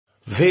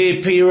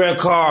VP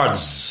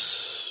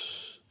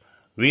Records.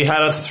 We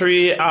had a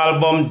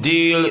 3-album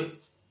deal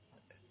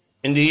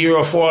in the year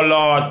of our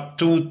Lord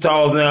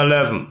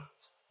 2011.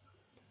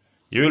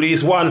 You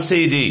released 1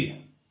 CD.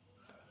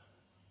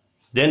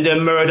 Then they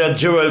murdered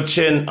Joel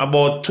Chin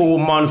about 2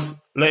 months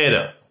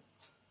later.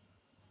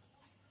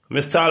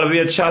 Mr.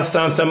 Olivier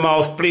Chastain said,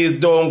 Mouse, please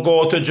don't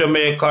go to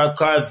Jamaica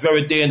because it's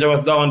very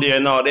dangerous down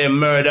there now. They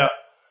murder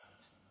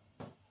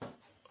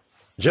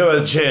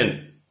Joel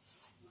Chin.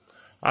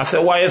 I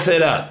said, why you say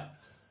that?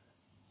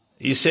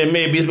 He said,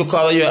 maybe it's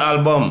because of your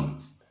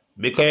album.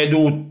 Because you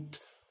do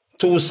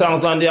 2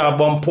 songs on the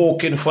album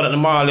poking fun at the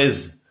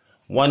Marleys.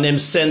 One them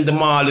send the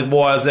Marley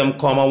boys them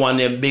come and one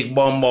them big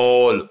bumble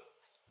hole.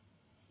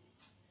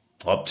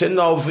 Up till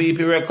now,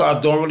 VP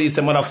Records don't release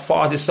them other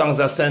 40 songs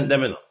I sent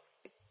them, you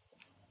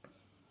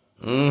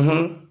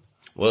know.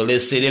 Well, they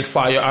say they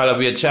fire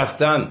Olivier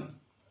Chastain.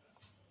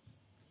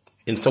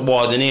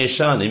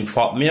 Insubordination, him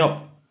fucked me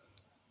up.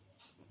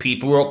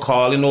 People were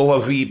calling over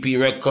VP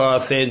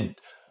Records saying,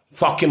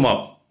 fuck him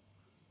up.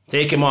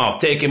 Take him off,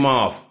 take him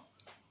off.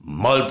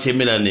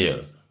 Multi-millionaire,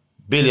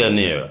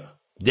 billionaire,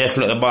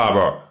 definitely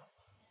barber.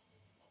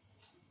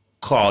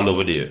 Called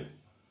over there.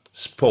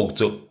 Spoke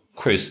to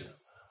Chris.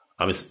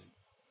 I mean,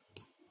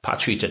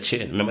 Patricia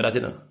Chin. Remember that,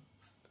 you know?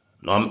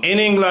 Now I'm in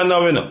England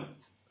now, you know.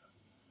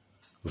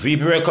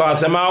 VP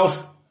Records said,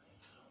 Mouse,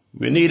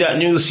 we need that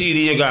new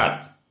CD you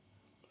got.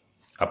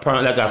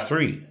 Apparently I got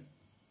 3.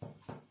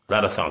 A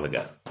lot of songs I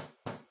got.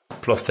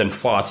 Plus them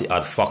 40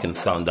 odd fucking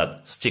songs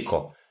that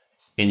sticker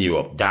in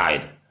Europe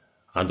died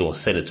and don't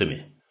send it to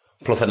me.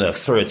 Plus another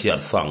 30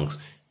 odd songs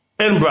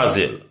in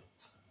Brazil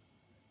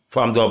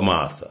from Dub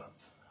Master.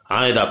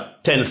 I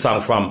got 10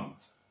 songs from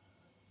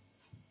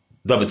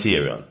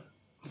Dubitarian.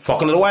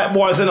 Fucking the white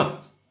boys, you know.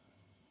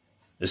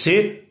 You see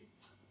it?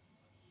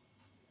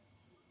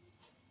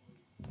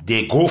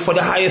 They go for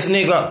the highest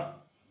nigga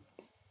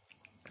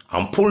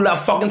and pull that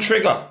fucking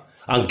trigger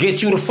and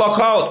get you the fuck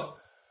out.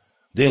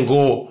 Then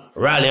go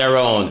rally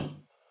around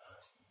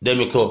them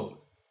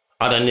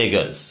other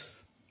niggas.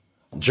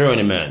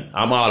 Journeyman,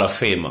 I'm all a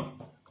famer.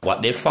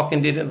 What they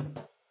fucking did, you know.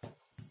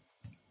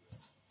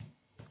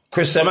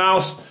 Chris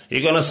Mouse,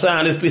 you're gonna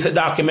sign this piece of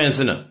documents,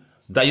 you know,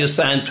 that you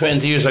signed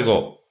 20 years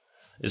ago.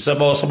 It's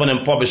about someone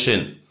in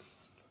publishing.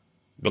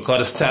 Because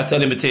the statute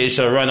of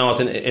limitation run out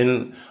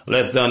in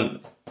less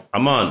than a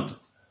month.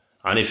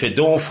 And if you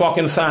don't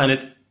fucking sign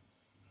it,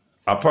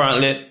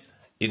 apparently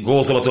it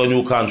goes over to a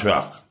new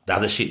contract.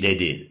 That's the shit they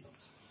did.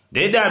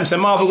 They damn said,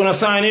 Marv, we're gonna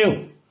sign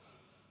you.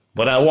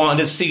 But I want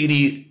this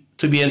CD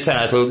to be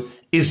entitled,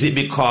 Is It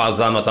Because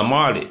I'm Not a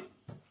Marley?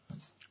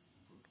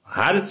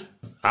 I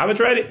have it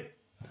ready.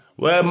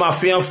 Well,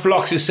 Mafia and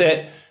Fluxy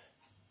said,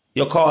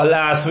 you called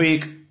last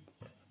week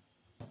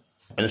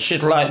and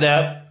shit like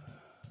that.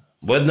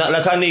 But not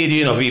like I need you,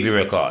 you know, VP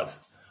Records.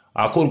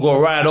 I could go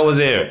right over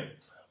there,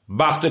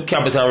 back to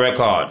Capital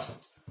Records.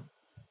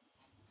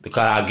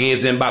 Because I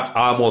gave them back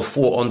almost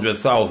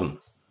 400,000.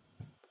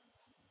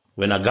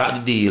 When I got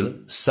the deal,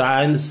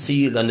 signed,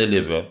 sealed, and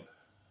delivered,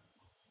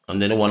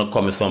 and then they want to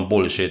come with some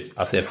bullshit,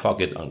 I said, fuck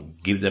it, and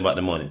give them back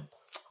the money.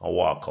 And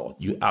walk out.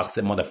 You ask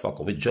them,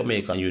 motherfucker, with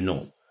Jamaican, you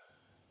know,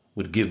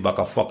 would give back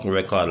a fucking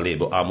record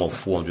label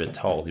almost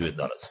 $400,000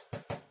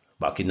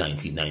 back in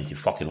 1990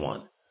 fucking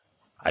 1.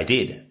 I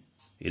did.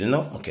 You didn't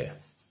know? Okay.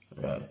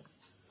 Right.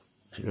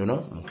 You don't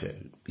know? Okay.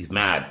 He's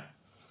mad.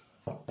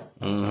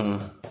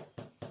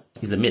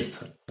 He's a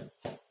myth.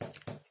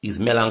 He's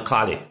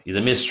melancholy. He's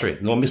a mystery.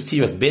 No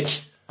mysterious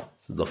bitch.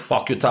 The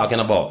fuck you talking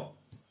about?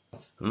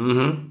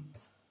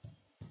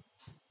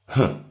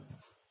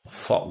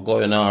 Fuck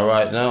going on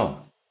right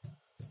now?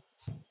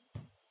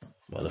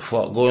 What the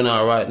fuck going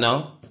on right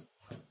now?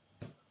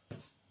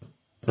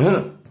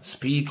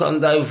 Speak on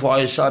thy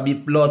voice shall be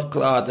blood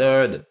clot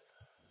heard.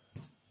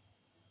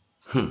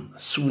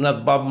 Soon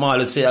as Bob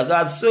Marley say, I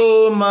got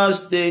so much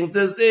thing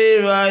to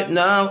say right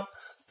now.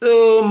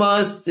 So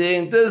much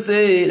thing to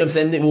say. Them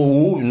saying,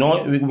 oh,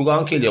 no, we're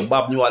going to kill you.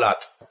 Bob knew a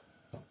lot.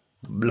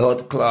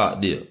 Blood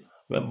clot there.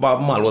 When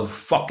Bob Marley was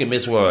fucking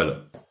Miss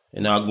World,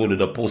 you know, go to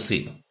the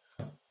pussy.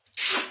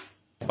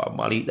 Bob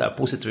Marley eat that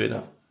pussy too, you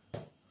know.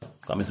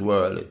 Because Miss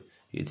World,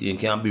 you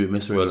can't be with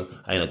Miss World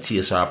and you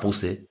taste her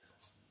pussy.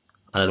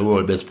 And the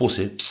world best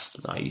pussy.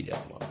 Nah, eat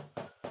that, man.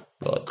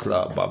 Blood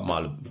clot, Bob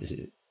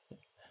Marley.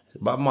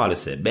 Bob Marley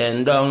said,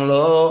 bend down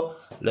low.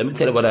 Let me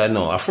tell you what I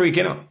know. A freak,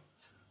 you know.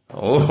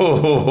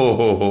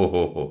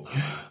 Oh,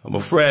 I'm a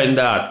friend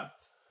that.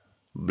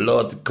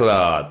 Blood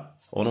clot.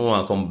 I don't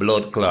want to come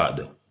blood clot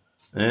though.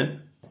 Eh?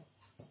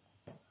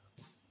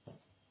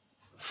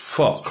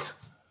 Fuck.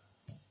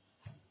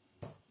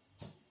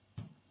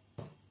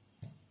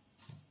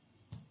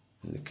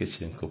 In the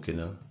kitchen cooking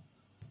now.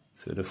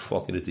 So the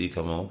fuck did it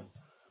come out?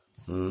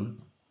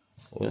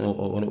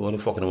 What the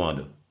fuck do you want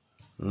to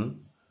do?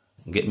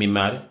 Get me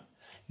mad?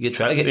 You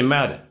try to get me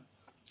mad.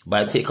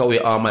 But I take away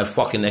all my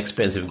fucking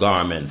expensive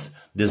garments,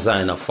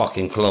 designer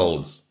fucking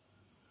clothes.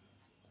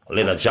 A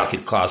leather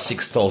jacket cost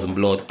 $6,000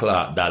 blood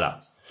clot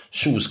dollar.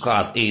 shoes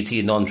cost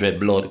 $1,800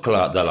 blood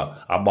clot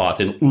dollar. I bought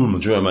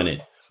in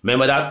Germany.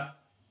 Remember that?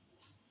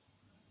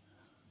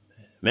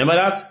 Remember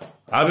that?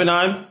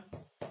 Alvinheim?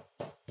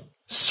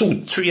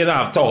 Suit,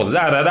 $3,500.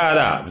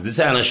 Da. This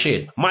kind of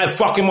shit. My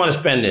fucking money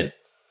spending.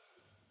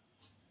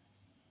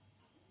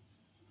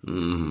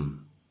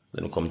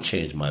 Then come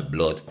change my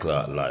blood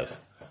clot life.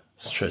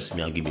 Stress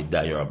me and give me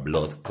diarrhea,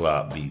 blood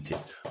clot, beat it.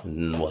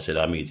 What should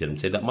I eating?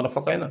 Say that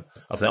motherfucker, you know?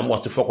 I say,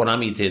 what the fuck when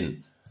I'm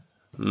eating?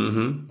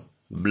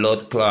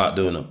 Blood clot,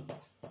 don't know.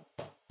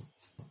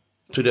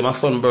 Today my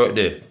son's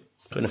birthday.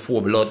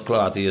 24 blood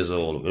clot years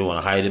old. You don't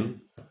want to hide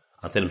him?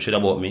 I tell him shit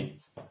about me.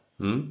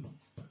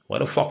 Why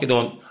the fuck you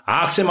don't?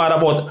 I asked him out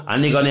about a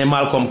nigga named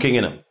Malcolm King,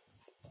 you know?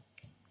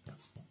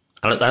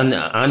 And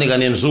a nigga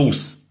named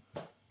Zeus.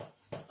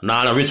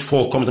 Now the rich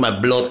folk come to my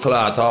blood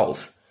clot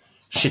house.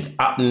 Shit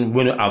happen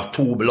when you have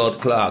 2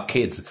 blood clot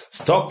kids.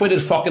 Stuck with it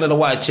fucking of the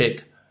white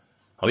chick.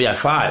 And we had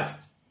 5.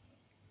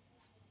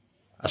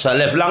 I should have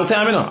left long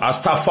time, you know. I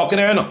stopped fucking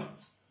her, you know.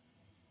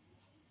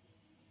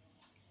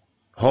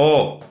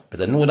 Oh,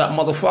 but I know that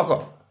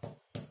motherfucker.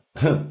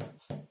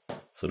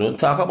 So don't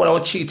talk about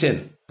our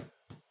cheating.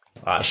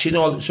 She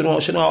know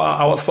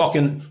our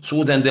fucking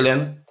Susan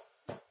Dylan.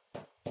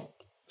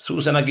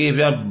 Susan, I gave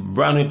you a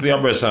brand new pair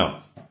of breasts,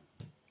 huh?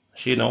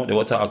 She know they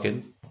were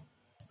talking.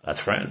 As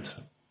friends.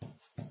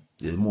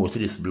 There's more to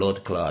this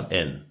blood clot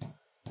end.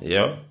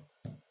 Yeah?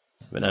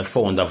 When I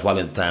found that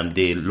Valentine's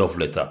Day love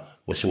letter,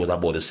 where she was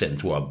about to send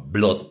to her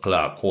blood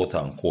clot, quote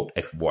unquote,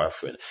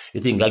 ex-boyfriend.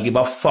 You think I give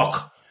a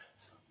fuck?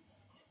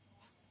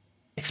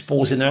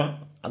 Exposing her?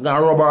 I'm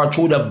gonna rub her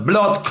through the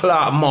blood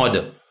clot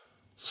mud.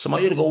 Some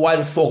of you go,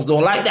 white folks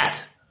don't like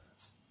that.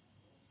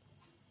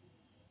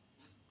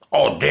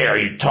 How dare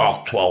you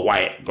talk to a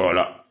white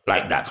girl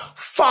like that?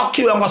 Fuck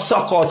you, I'm gonna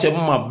suck out your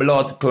mama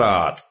blood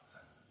clot.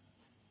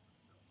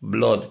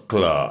 Blood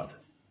clot.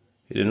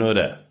 You didn't know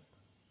that?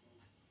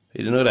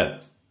 You didn't know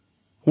that?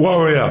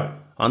 Warrior!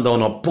 And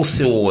down a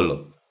pussy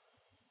hole.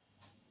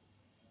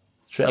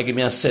 Try to give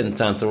me a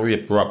sentence to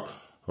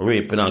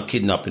raping and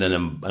kidnapping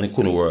and it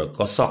couldn't work.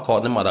 Cause suck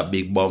out them mother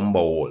big bumbo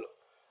hole.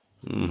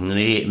 And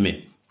they hate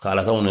me. Cause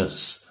I don't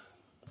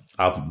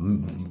have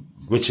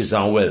riches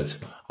and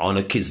wealth. I want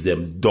to kiss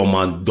them dumb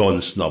and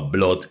dunce, no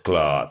blood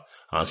clot.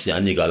 And see a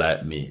nigga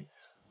like me.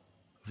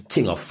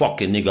 Think a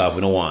fucking nigga if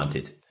you don't want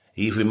it.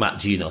 Even Matt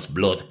Genius,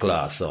 blood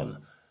clot, son.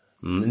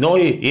 No,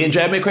 he ain't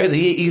driving me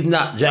crazy. He's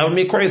not driving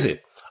me crazy.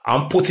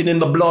 I'm putting in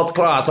the blood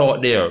clot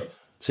out there.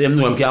 So him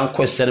know him can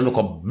question him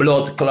because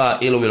blood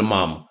clot ill will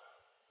mom.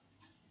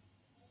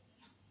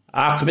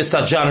 Ask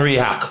Mr. John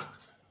Rehack.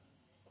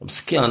 From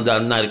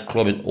Scandal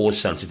nightclub in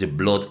Ocean City,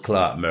 blood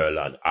clot,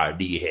 Maryland,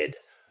 RD head,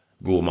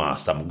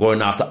 brewmaster. I'm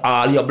going after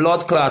all your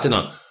blood clot, you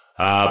know.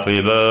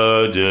 Happy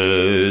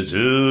birthday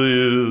to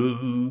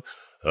you.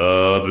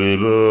 Happy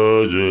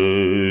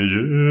birthday to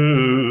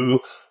you.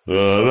 Happy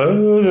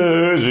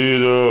birthday to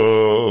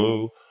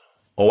you.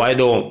 Oh, I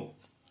don't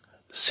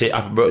say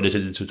happy birthday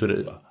to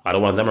the other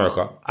ones in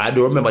America. I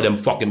don't remember them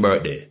fucking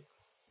birthday.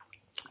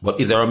 But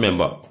if I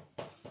remember,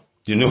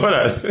 you know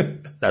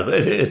that? That's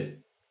it.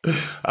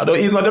 I don't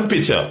even know them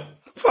picture.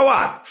 For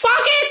what? Fuck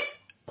it!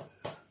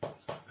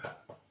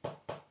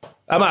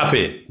 I'm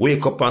happy.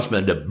 Wake up and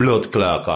smell the blood clot.